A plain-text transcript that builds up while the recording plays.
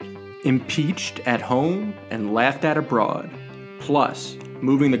Impeached at home and laughed at abroad. Plus,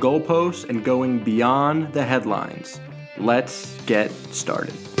 moving the goalposts and going beyond the headlines. Let's get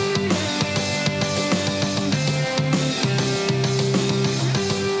started.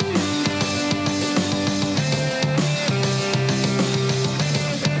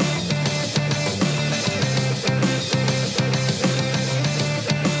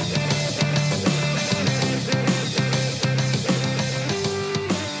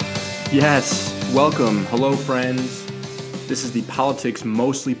 Yes, welcome. Hello, friends. This is the Politics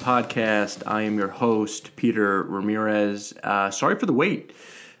Mostly podcast. I am your host, Peter Ramirez. Sorry for the wait.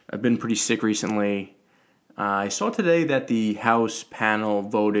 I've been pretty sick recently. I saw today that the House panel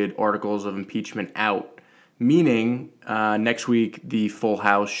voted articles of impeachment out, meaning next week the full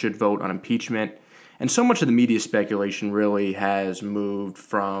House should vote on impeachment. And so much of the media speculation really has moved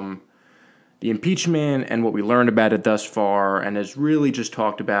from the impeachment and what we learned about it thus far, and has really just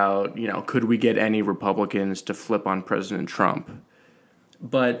talked about, could we get any Republicans to flip on President Trump?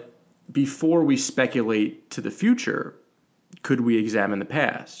 But before we speculate to the future, could we examine the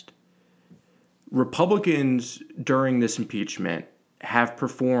past? Republicans during this impeachment have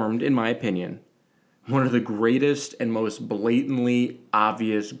performed, in my opinion, one of the greatest and most blatantly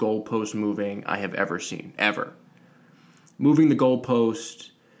obvious goalpost moving I have ever seen, ever. Moving the goalpost,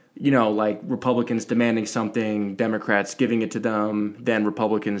 like Republicans demanding something, Democrats giving it to them, then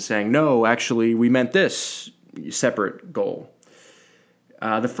Republicans saying, no, actually, we meant this separate goal.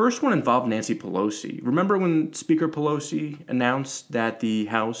 The first one involved Nancy Pelosi. Remember when Speaker Pelosi announced that the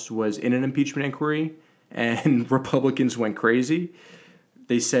House was in an impeachment inquiry and Republicans went crazy?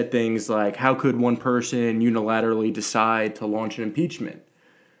 They said things like, how could one person unilaterally decide to launch an impeachment?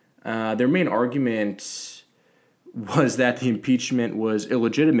 Their main argument was that the impeachment was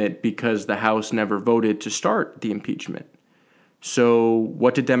illegitimate because the House never voted to start the impeachment. So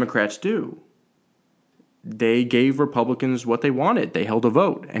what did Democrats do? They gave Republicans what they wanted. They held a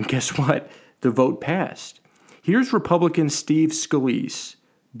vote. And guess what? The vote passed. Here's Republican Steve Scalise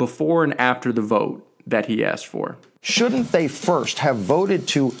before and after the vote that he asked for. Shouldn't they first have voted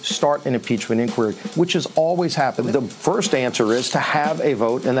to start an impeachment inquiry, which has always happened? The first answer is to have a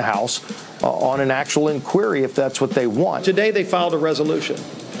vote in the House on an actual inquiry if that's what they want. Today they filed a resolution,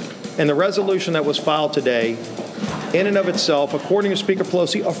 and the resolution that was filed today, in and of itself, according to Speaker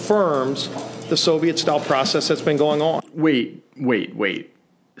Pelosi, affirms the Soviet-style process that's been going on. Wait.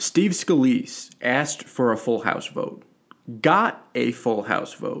 Steve Scalise asked for a full House vote, got a full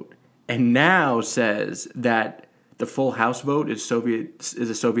House vote, and now says that the full House vote is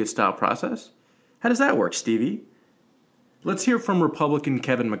a Soviet-style process? How does that work, Stevie? Let's hear from Republican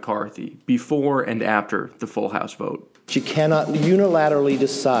Kevin McCarthy before and after the full House vote. You cannot unilaterally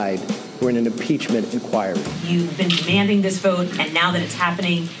decide we're in an impeachment inquiry. You've been demanding this vote, and now that it's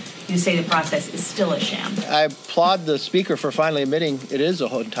happening, you say the process is still a sham. I applaud the Speaker for finally admitting it is a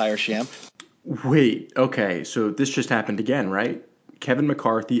whole entire sham. Wait, okay, so this just happened again, right? Kevin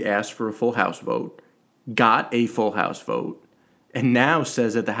McCarthy asked for a full House vote, got a full House vote, and now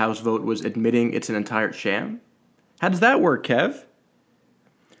says that the House vote was admitting it's an entire sham? How does that work, Kev?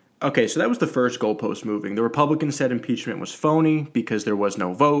 Okay, so that was the first goalpost moving. The Republicans said impeachment was phony because there was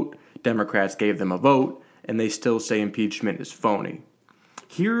no vote. Democrats gave them a vote, and they still say impeachment is phony.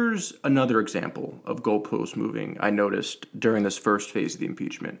 Here's another example of goalpost moving I noticed during this first phase of the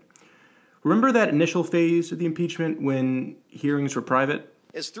impeachment. Remember that initial phase of the impeachment when hearings were private?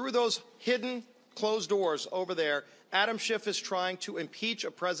 Is through those hidden closed doors over there, Adam Schiff is trying to impeach a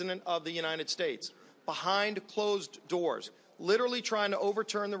president of the United States behind closed doors, literally trying to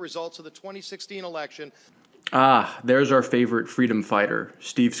overturn the results of the 2016 election. There's our favorite freedom fighter,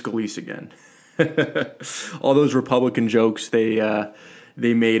 Steve Scalise again. All those Republican jokes they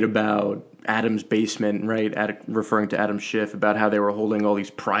made about Adam's basement, right? Referring to Adam Schiff, about how they were holding all these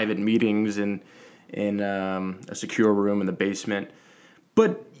private meetings in a secure room in the basement.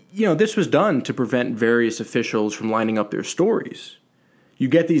 But this was done to prevent various officials from lining up their stories. You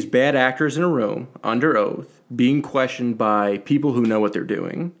get these bad actors in a room, under oath, being questioned by people who know what they're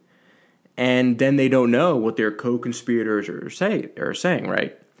doing, and then they don't know what their co-conspirators are saying,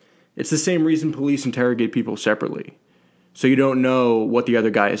 right? It's the same reason police interrogate people separately. So you don't know what the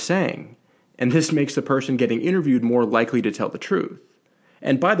other guy is saying. And this makes the person getting interviewed more likely to tell the truth.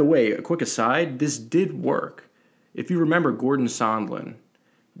 And by the way, a quick aside, this did work. If you remember Gordon Sondland,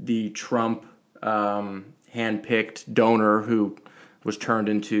 the Trump handpicked donor who was turned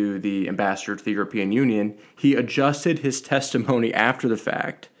into the ambassador to the European Union, he adjusted his testimony after the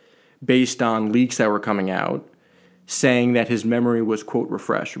fact based on leaks that were coming out, saying that his memory was, quote,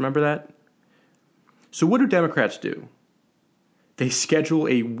 refreshed. Remember that? So what do Democrats do? they schedule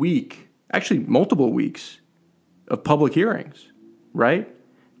a week, actually multiple weeks, of public hearings, right?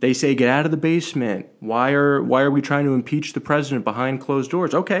 They say, get out of the basement. Why are we trying to impeach the president behind closed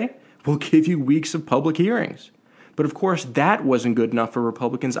doors? Okay, we'll give you weeks of public hearings. But of course, that wasn't good enough for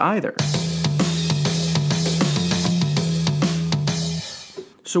Republicans either.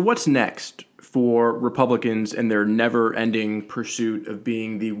 So what's next for Republicans and their never-ending pursuit of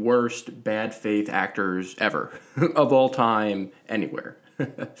being the worst bad faith actors ever, of all time, anywhere?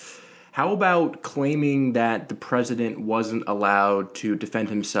 How about claiming that the president wasn't allowed to defend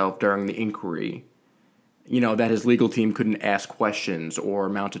himself during the inquiry? You know, that his legal team couldn't ask questions or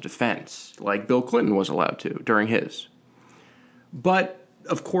mount a defense, like Bill Clinton was allowed to during his. But,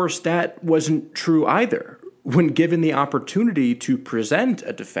 of course, that wasn't true either. When given the opportunity to present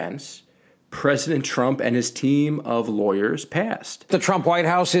a defense, President Trump and his team of lawyers passed. The Trump White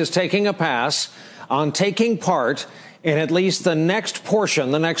House is taking a pass on taking part in at least the next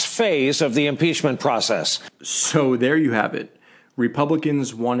portion, the next phase of the impeachment process. So there you have it.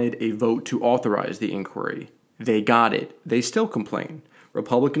 Republicans wanted a vote to authorize the inquiry. They got it. They still complain.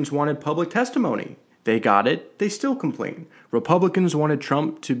 Republicans wanted public testimony. They got it. They still complain. Republicans wanted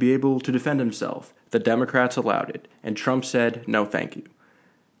Trump to be able to defend himself. The Democrats allowed it. And Trump said, no, thank you.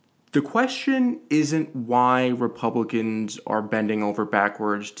 The question isn't why Republicans are bending over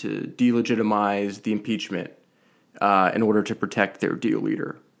backwards to delegitimize the impeachment in order to protect their dear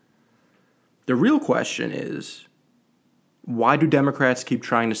leader. The real question is, why do Democrats keep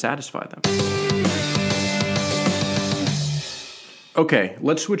trying to satisfy them? Okay,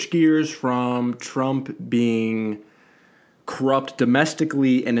 let's switch gears from Trump being corrupt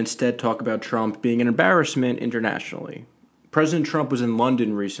domestically and instead talk about Trump being an embarrassment internationally. President Trump was in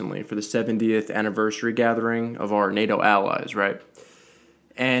London recently for the 70th anniversary gathering of our NATO allies, right?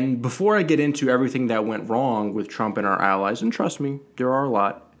 And before I get into everything that went wrong with Trump and our allies, and trust me, there are a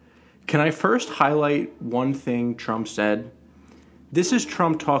lot, can I first highlight one thing Trump said? This is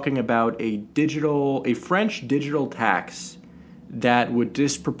Trump talking about a French digital tax that would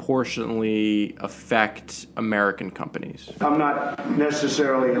disproportionately affect American companies. I'm not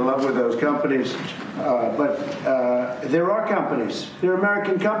necessarily in love with those companies, but there are companies. They're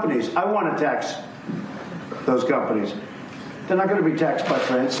American companies. I want to tax those companies. They're not going to be taxed by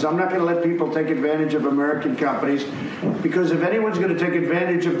France. I'm not going to let people take advantage of American companies, because if anyone's going to take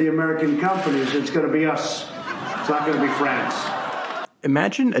advantage of the American companies, it's going to be us. It's not going to be France.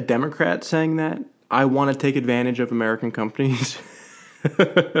 Imagine a Democrat saying that. I want to take advantage of American companies.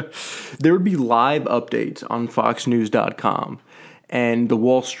 There would be live updates on FoxNews.com, and the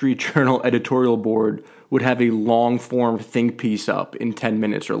Wall Street Journal editorial board would have a long-form think piece up in 10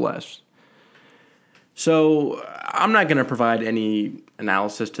 minutes or less. So I'm not going to provide any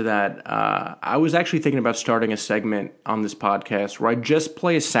analysis to that. I was actually thinking about starting a segment on this podcast where I just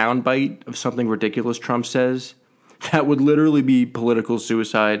play a soundbite of something ridiculous Trump says that would literally be political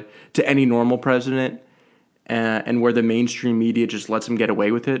suicide to any normal president, and where the mainstream media just lets him get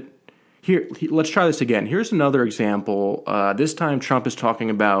away with it. Here, let's try this again. Here's another example. This time Trump is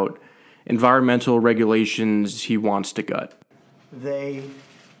talking about environmental regulations he wants to gut. They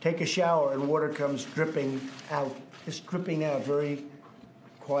take a shower and water comes dripping out, just dripping out, very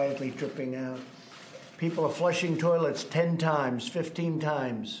quietly dripping out. People are flushing toilets 10 times, 15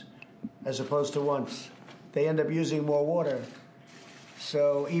 times, as opposed to once. They end up using more water.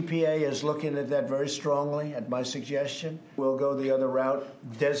 So EPA is looking at that very strongly, at my suggestion. We'll go the other route,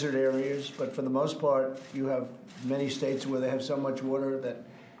 desert areas, but for the most part, you have many states where they have so much water that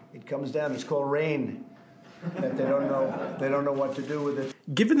it comes down. It's called rain, that they don't know what to do with it.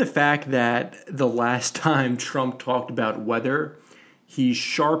 Given the fact that the last time Trump talked about weather, he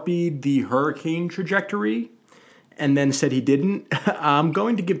Sharpied the hurricane trajectory and then said he didn't, I'm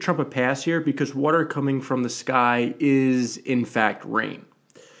going to give Trump a pass here because water coming from the sky is, in fact, rain.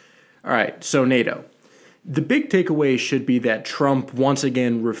 All right, so NATO. The big takeaway should be that Trump once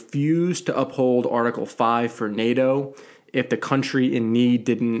again refused to uphold Article 5 for NATO if the country in need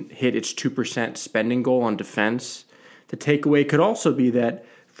didn't hit its 2% spending goal on defense. The takeaway could also be that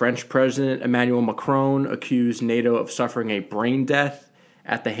French President Emmanuel Macron accused NATO of suffering a brain death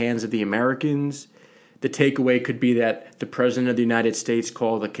at the hands of the Americans. The takeaway could be that the President of the United States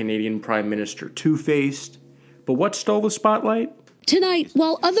called the Canadian Prime Minister two-faced. But what stole the spotlight? Tonight,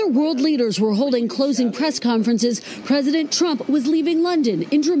 while other world leaders were holding closing press conferences, President Trump was leaving London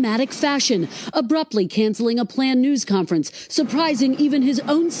in dramatic fashion, abruptly canceling a planned news conference, surprising even his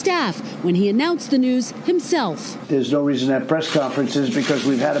own staff when he announced the news himself. There's no reason to have press conferences because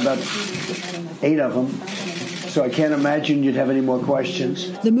we've had about 8 of them. so I can't imagine you'd have any more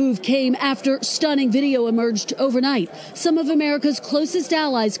questions. The move came after stunning video emerged overnight. Some of America's closest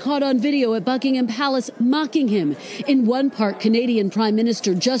allies caught on video at Buckingham Palace mocking him. In one part, Canadian Prime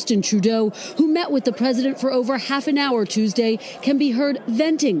Minister Justin Trudeau, who met with the president for over half an hour Tuesday, can be heard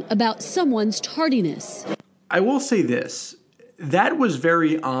venting about someone's tardiness. I will say this. That was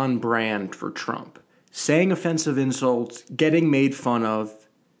very on brand for Trump. Saying offensive insults, getting made fun of,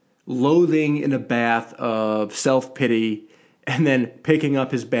 loathing in a bath of self-pity, and then picking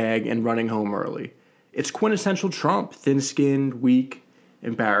up his bag and running home early. It's quintessential Trump. Thin-skinned, weak,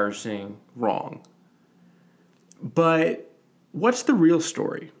 embarrassing, wrong. But what's the real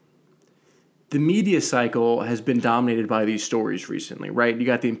story? The media cycle has been dominated by these stories recently, right? You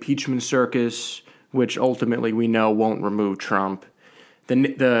got the impeachment circus, which ultimately we know won't remove Trump.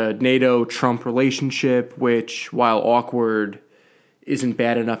 The NATO-Trump relationship, which, while awkward, isn't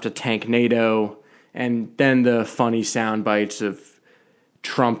bad enough to tank NATO. And then the funny sound bites of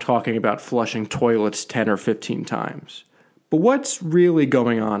Trump talking about flushing toilets 10 or 15 times. But what's really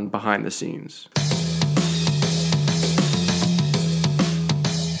going on behind the scenes?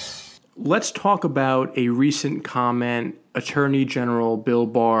 Let's talk about a recent comment Attorney General Bill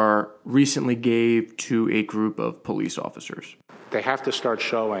Barr recently gave to a group of police officers. They have to start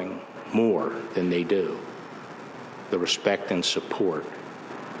showing more than they do, the respect and support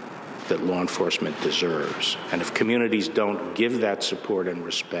that law enforcement deserves. And if communities don't give that support and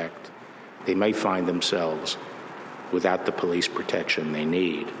respect, they may find themselves without the police protection they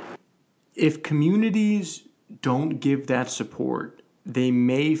need. If communities don't give that support, they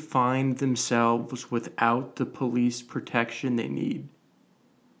may find themselves without the police protection they need.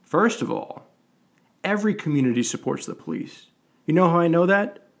 First of all, every community supports the police. You know how I know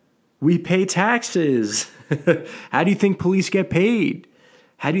that? We pay taxes. How do you think police get paid?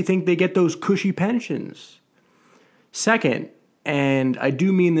 How do you think they get those cushy pensions? Second, and I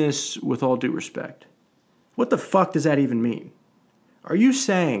do mean this with all due respect, what the fuck does that even mean? Are you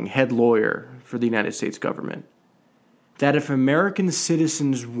saying, head lawyer for the United States government, that if American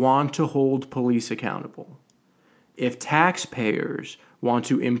citizens want to hold police accountable, if taxpayers want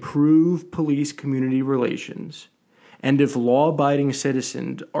to improve police-community relations, and if law-abiding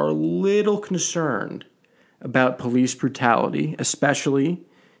citizens are a little concerned about police brutality, especially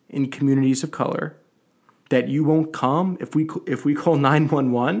in communities of color, that you won't come if we call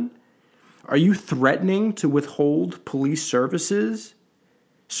 911? Are you threatening to withhold police services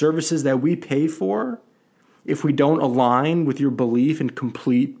that we pay for, if we don't align with your belief in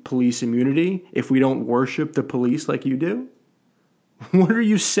complete police immunity, if we don't worship the police like you do? What are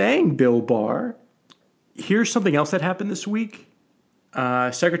you saying, Bill Barr? Here's something else that happened this week.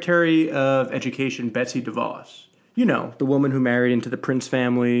 Secretary of Education Betsy DeVos, you know, the woman who married into the Prince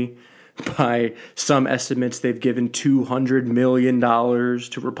family. By some estimates, they've given $200 million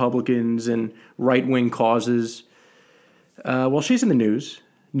to Republicans and right-wing causes. Well, she's in the news.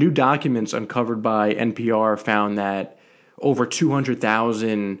 New documents uncovered by NPR found that over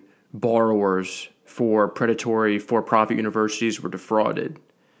 200,000 borrowers for predatory for-profit universities were defrauded.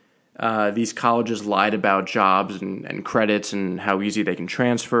 These colleges lied about jobs and credits and how easy they can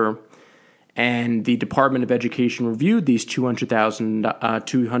transfer. And the Department of Education reviewed these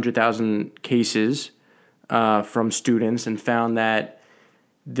 200,000 cases from students and found that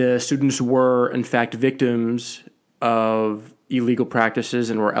the students were, in fact, victims of illegal practices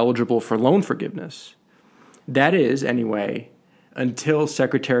and were eligible for loan forgiveness. That is, anyway, until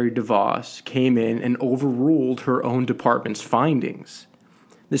Secretary DeVos came in and overruled her own department's findings.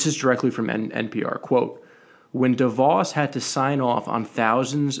 This is directly from NPR. Quote, when DeVos had to sign off on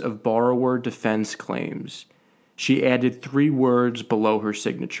thousands of borrower defense claims, she added 3 words below her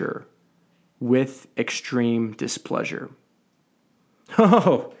signature: with extreme displeasure.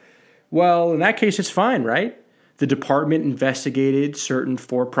 Oh, well, in that case, it's fine, right? The department investigated certain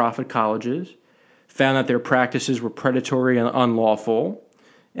for-profit colleges, found that their practices were predatory and unlawful,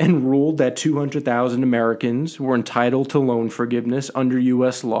 and ruled that 200,000 Americans were entitled to loan forgiveness under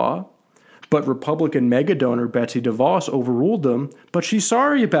U.S. law. But Republican megadonor Betsy DeVos overruled them, but she's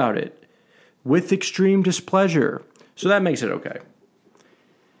sorry about it, with extreme displeasure. So that makes it okay.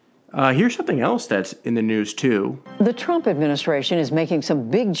 Here's something else that's in the news, too. The Trump administration is making some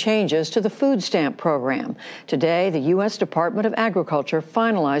big changes to the food stamp program. Today, the U.S. Department of Agriculture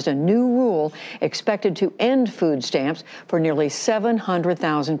finalized a new rule expected to end food stamps for nearly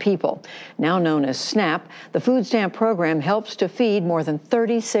 700,000 people. Now known as SNAP, the food stamp program helps to feed more than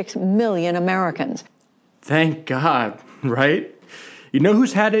 36 million Americans. Thank God, right? You know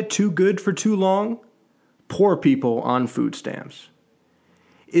who's had it too good for too long? Poor people on food stamps.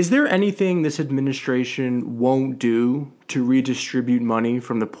 Is there anything this administration won't do to redistribute money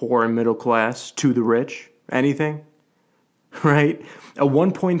from the poor and middle class to the rich? Anything? Right? A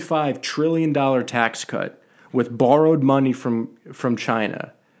 $1.5 trillion tax cut with borrowed money from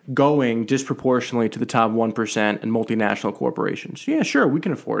China going disproportionately to the top 1% and multinational corporations. Yeah, sure, we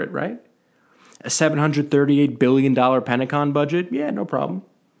can afford it, right? A $738 billion Pentagon budget? Yeah, no problem.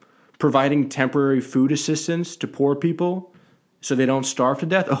 Providing temporary food assistance to poor people so they don't starve to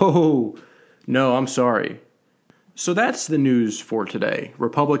death? Oh, no, I'm sorry. So that's the news for today.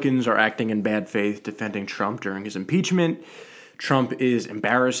 Republicans are acting in bad faith defending Trump during his impeachment. Trump is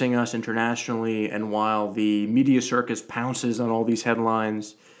embarrassing us internationally, and while the media circus pounces on all these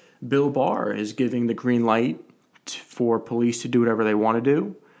headlines, Bill Barr is giving the green light for police to do whatever they want to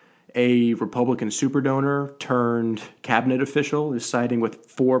do. A Republican superdonor turned cabinet official is siding with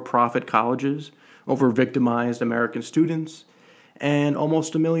for-profit colleges over victimized American students, and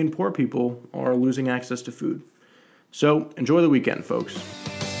almost 1 million poor people are losing access to food. So enjoy the weekend, folks.